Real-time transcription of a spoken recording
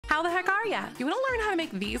How the heck are ya? You wanna learn how to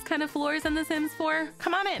make these kind of floors in The Sims 4?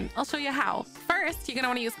 Come on in, I'll show you how. First, you're gonna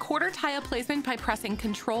wanna use quarter tile placement by pressing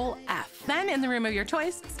Control F. Then, in the room of your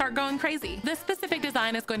choice, start going crazy. This specific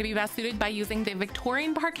design is going to be best suited by using the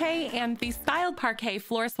Victorian parquet and the styled parquet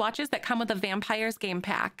floor swatches that come with the Vampires game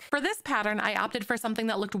pack. For this pattern, I opted for something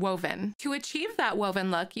that looked woven. To achieve that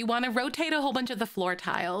woven look, you wanna rotate a whole bunch of the floor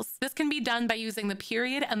tiles. This can be done by using the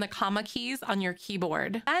period and the comma keys on your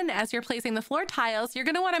keyboard. Then, as you're placing the floor tiles, you're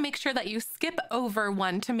gonna wanna make sure that you skip over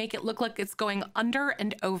one to make it look like it's going under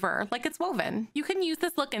and over, like it's woven. You can use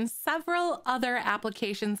this look in several other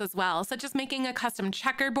applications as well, such as making a custom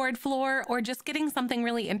checkerboard floor or just getting something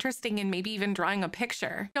really interesting and maybe even drawing a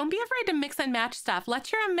picture. Don't be afraid to mix and match stuff.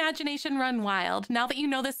 Let your imagination run wild. Now that you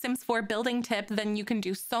know the Sims 4 building tip, then you can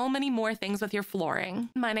do so many more things with your flooring.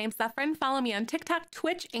 My name's Zephryn. Follow me on TikTok,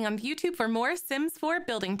 Twitch, and YouTube for more Sims 4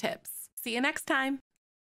 building tips. See you next time.